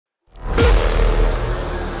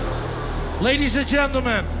Ladies and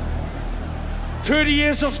gentlemen, 30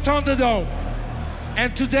 years of Thunderdome.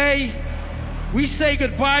 And today, we say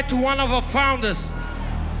goodbye to one of our founders.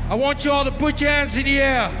 I want you all to put your hands in the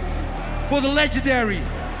air for the legendary,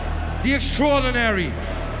 the extraordinary,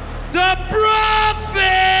 the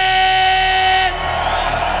Prophet!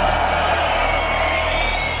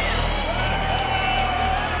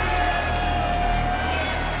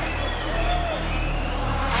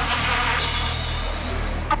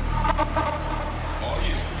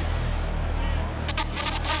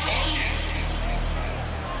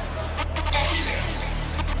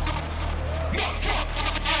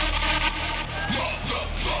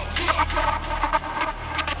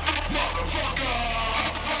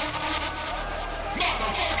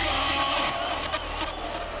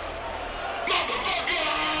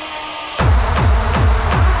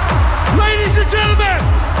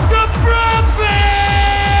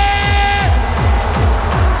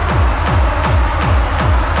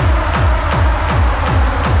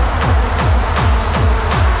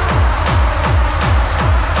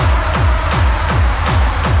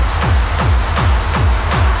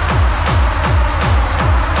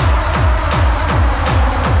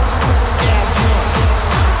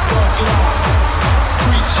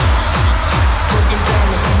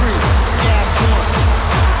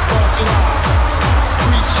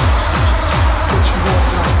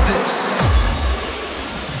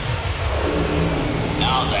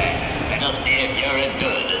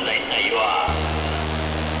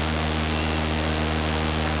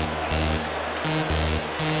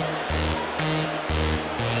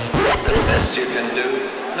 Best you can do,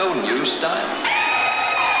 no new style.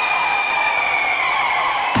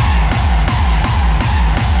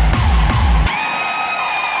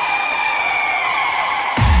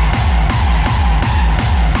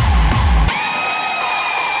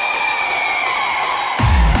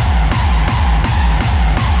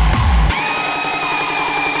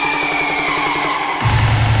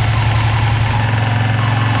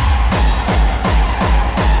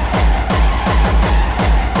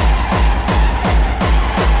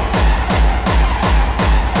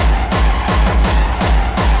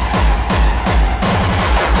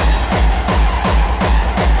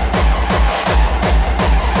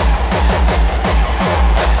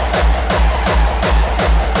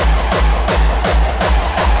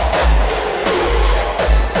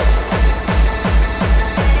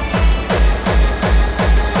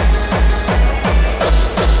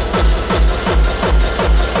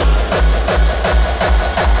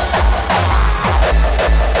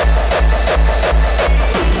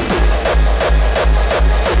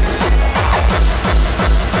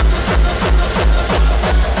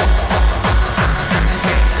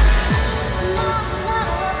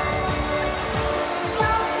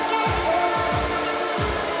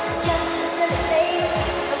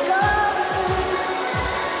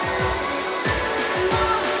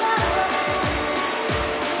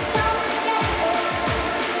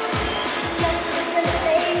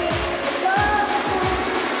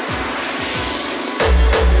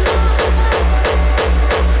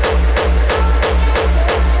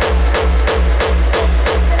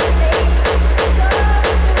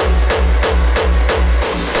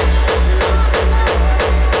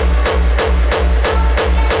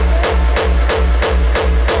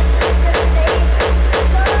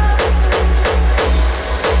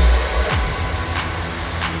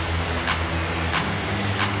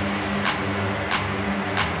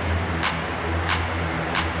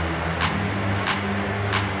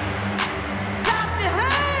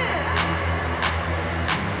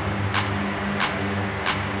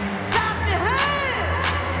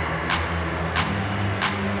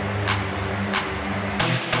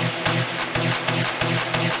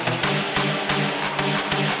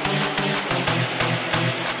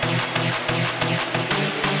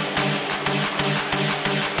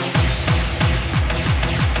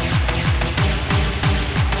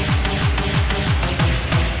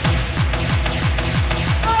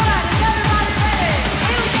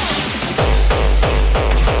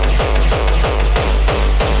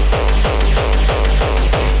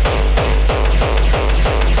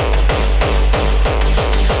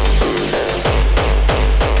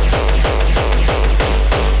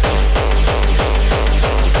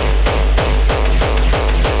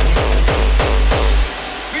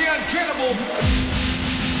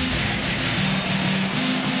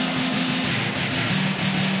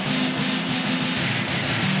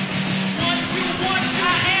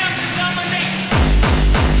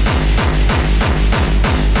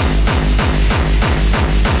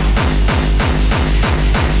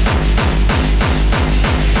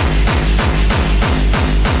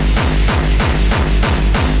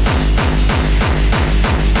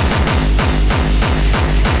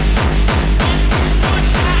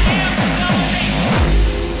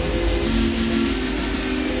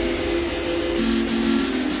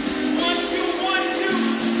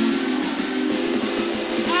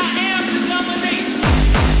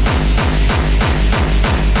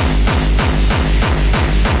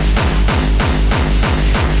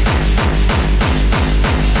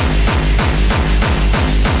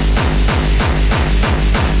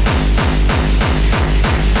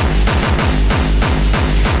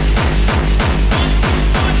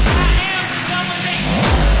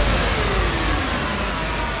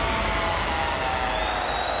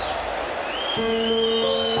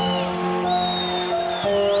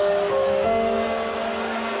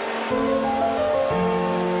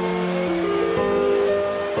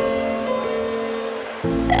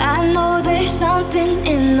 Something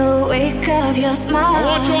in the wake of your smile. I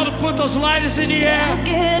want you all to put those lighters in the air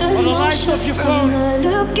or the lights off your phone.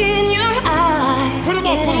 Look in your eyes. Put them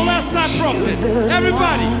up for the last time, Brooklyn.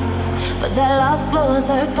 Everybody. But that love falls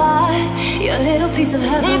apart. Your little piece of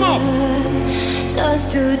heaven turns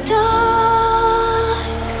to dark.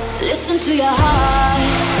 Listen to your heart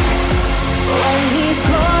when he's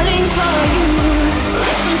calling for you.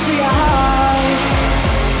 Listen to your heart.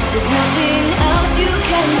 There's nothing else you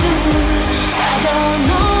can do. I don't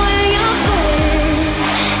know where you're going,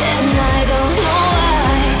 and I don't know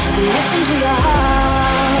why. Listen to your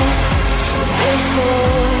heart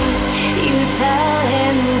before you tell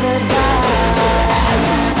him goodbye.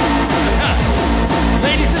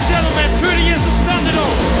 Ladies and gentlemen, 30 years of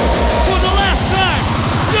Thunderdome. For the last time,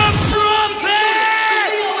 the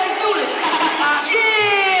Prophet!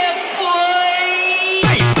 Yeah, boy!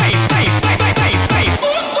 Space.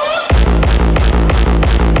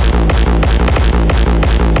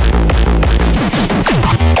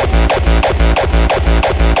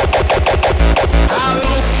 How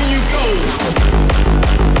low can you go?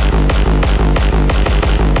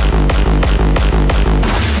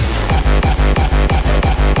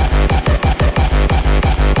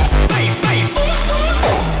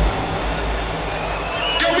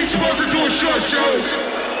 Yo, we supposed to do a short show,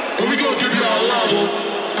 but we gonna give y'all a long one.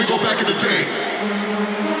 We go back in the day.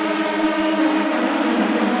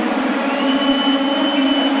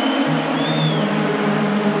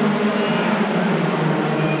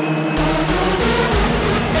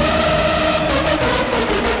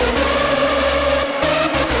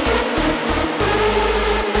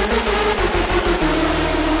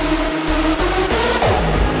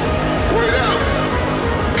 Word up.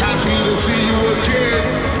 Happy to see you again.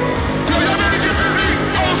 Yo, y'all ready to get busy?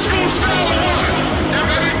 Old school style or what? You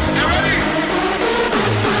ready? You ready?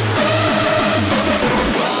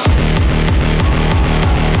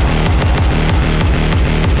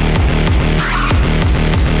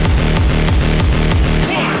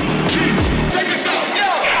 One, two, take us out.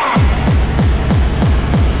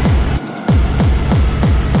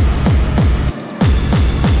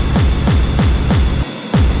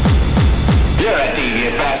 You're a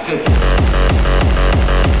devious bastard.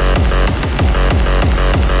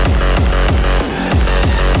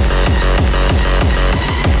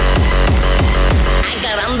 Ay,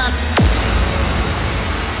 caramba.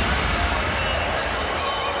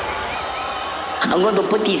 I'm going to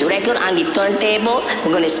put this record on the turntable.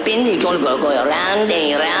 I'm going to spin. It's going to go around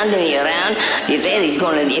and around and around. It's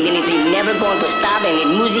going to, and then it's never going to stop. And the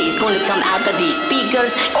music is going to come out of these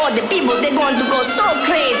speakers. Oh, the people, they're going to go so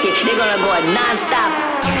crazy. They're going to go non-stop.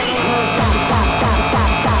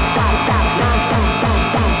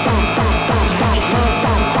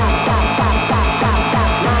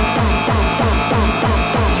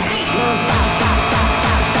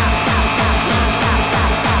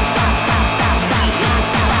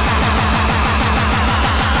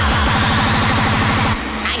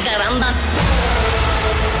 Ay, caramba.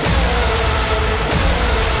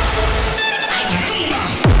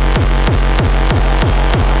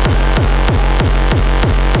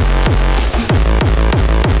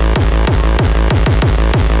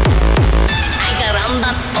 Ay,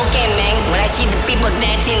 caramba. Okay, man, when I see the people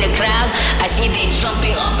dancing in the crowd, I see they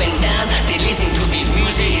jumping up and down. They listen to this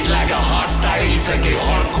music. It's like a hard style. It's like a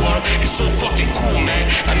hardcore. It's so fucking cool, man.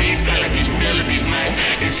 I mean, it's got like these melodies, man.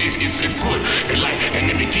 It's good. It's like, and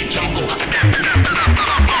then the kid jump go. And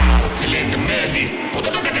then the melody.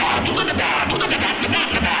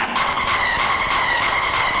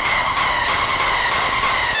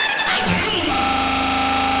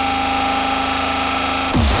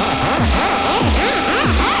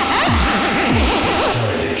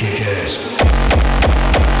 Kick ass.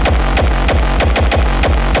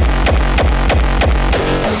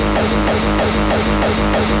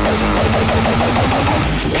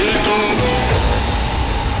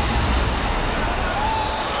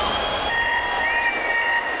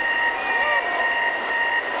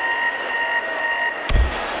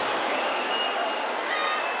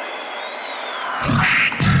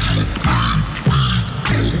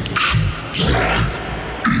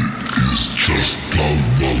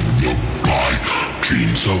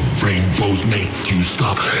 colors of rainbows make you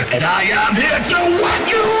stop. And I am here to wake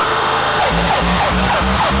you up.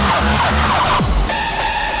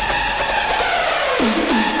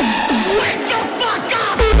 Wake the fuck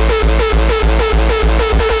up.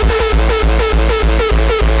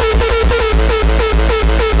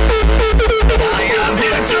 And I am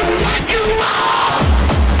here to wake you up.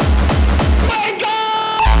 Wake up.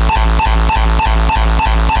 I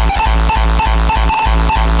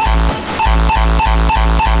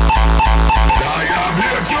am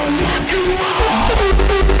here to wake you up.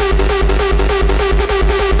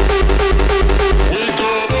 Wake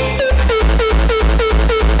up.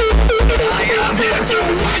 I am here to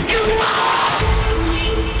wake you up. That's the way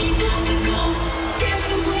you got to go. That's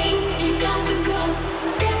the way you got to go.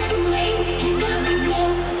 That's the way you got to go.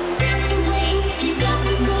 That's the way you got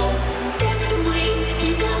to go. That's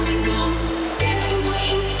the way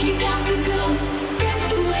you got to go. That's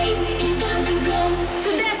the way you got to go. So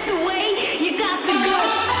that's the way you got to go.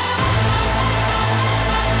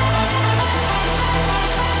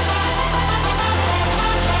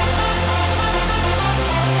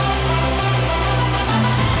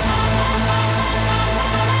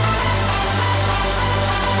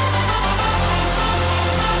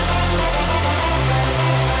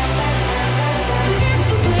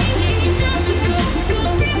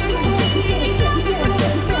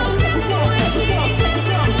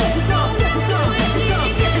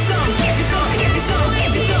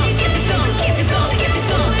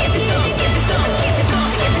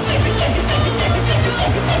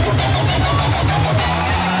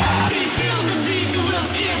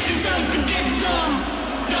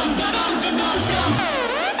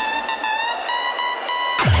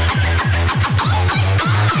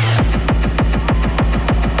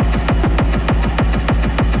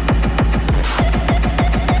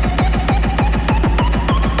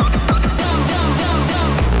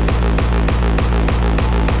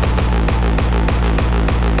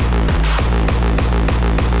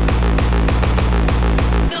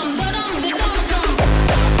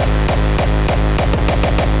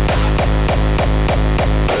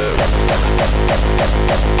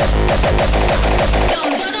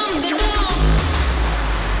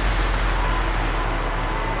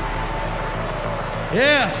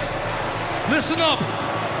 Yeah, listen up.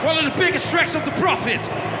 One of the biggest tracks of the Prophet.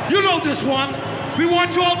 You know this one. We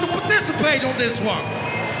want you all to participate on this one.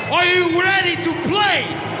 Are you ready to play?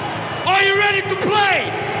 Are you ready to play?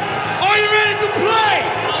 Are you ready to play?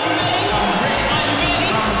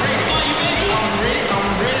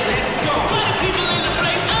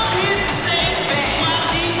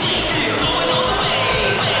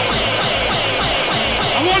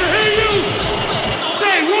 I want to hear you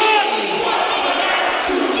say what?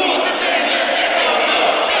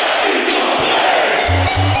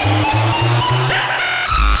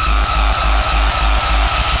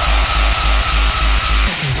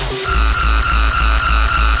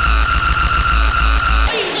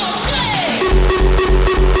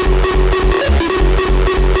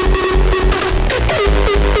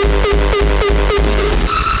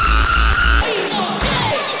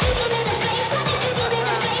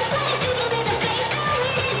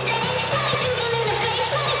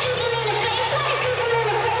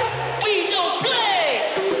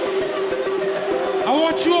 I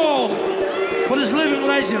want you all, for this living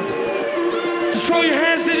legend, to throw your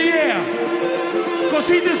hands in the air. Because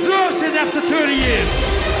he deserves it after 30 years.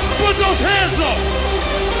 Put those hands up.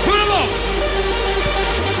 Put them up.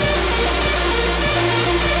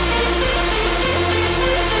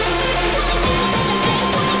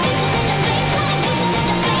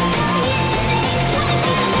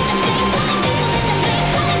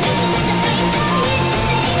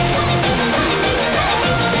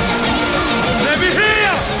 Let me hear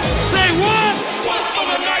you. Say what? One for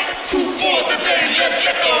the night, two for the day. Let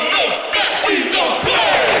them know that we don't play.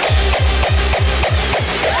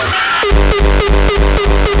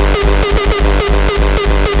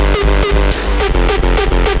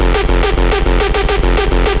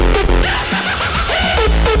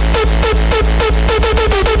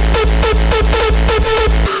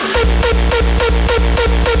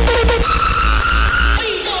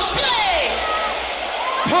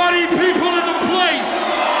 Party people in the place.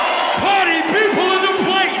 Party people in the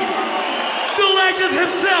place. The legend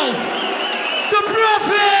himself. The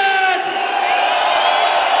Prophet.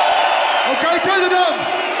 Okay, Thunderdome.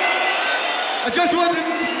 I just wanted to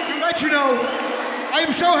let you know, I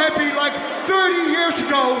am so happy. Like 30 years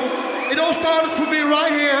ago, it all started for me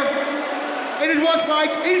right here, and it was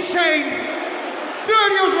like insane.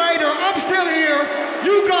 30 years later, I'm still here.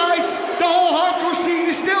 You guys, the whole hardcore scene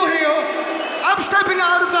is still here. I'm stepping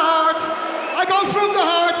out of the heart. I go from the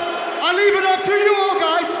heart. I leave it up to you all,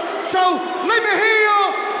 guys. So let me hear you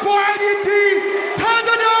for IDT.